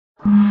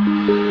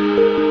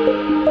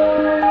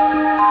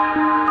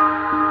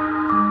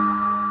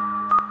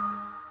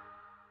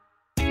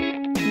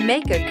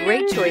Make a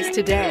great choice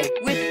today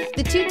with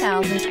the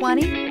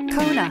 2020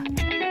 Kona.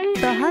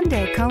 The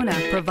Hyundai Kona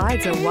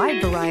provides a wide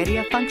variety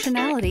of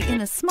functionality in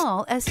a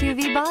small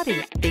SUV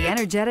body. The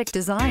energetic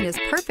design is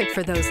perfect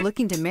for those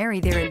looking to marry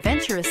their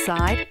adventurous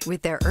side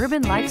with their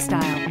urban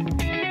lifestyle.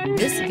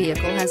 This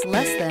vehicle has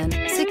less than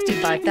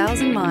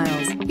 65,000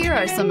 miles. Here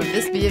are some of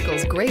this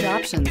vehicle's great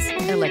options: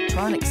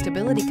 electronic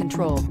stability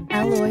control,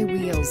 alloy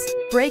wheels,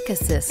 brake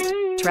assist,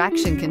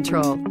 traction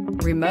control,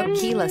 remote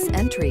keyless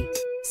entry,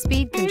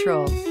 speed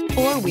control,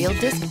 four-wheel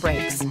disc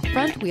brakes,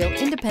 front-wheel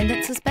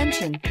independent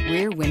suspension,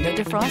 rear window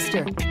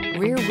defroster,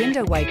 rear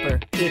window wiper.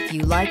 If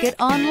you like it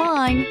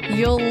online,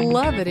 you'll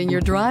love it in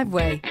your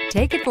driveway.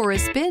 Take it for a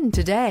spin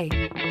today.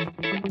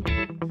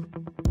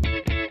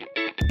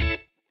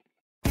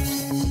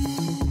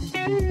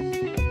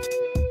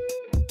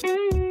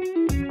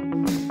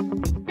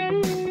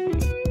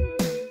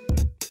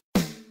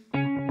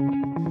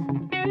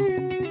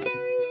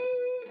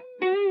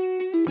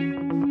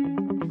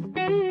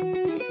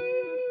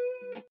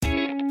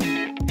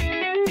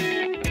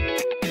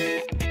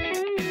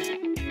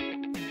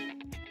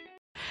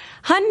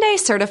 Hyundai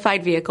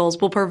certified vehicles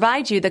will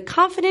provide you the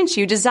confidence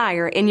you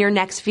desire in your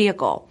next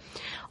vehicle.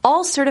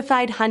 All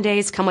certified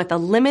Hyundais come with a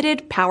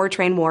limited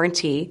powertrain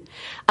warranty,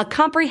 a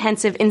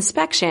comprehensive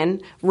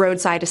inspection,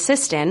 roadside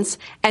assistance,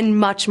 and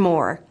much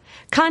more.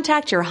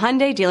 Contact your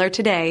Hyundai dealer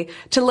today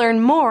to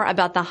learn more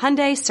about the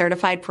Hyundai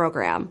certified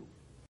program.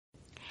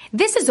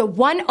 This is a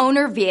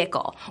one-owner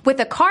vehicle with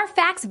a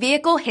CARFAX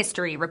Vehicle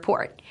History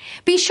Report.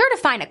 Be sure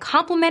to find a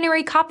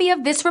complimentary copy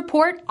of this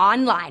report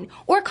online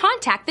or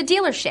contact the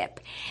dealership.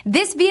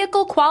 This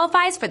vehicle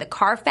qualifies for the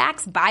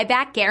CARFAX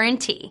Buyback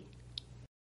Guarantee.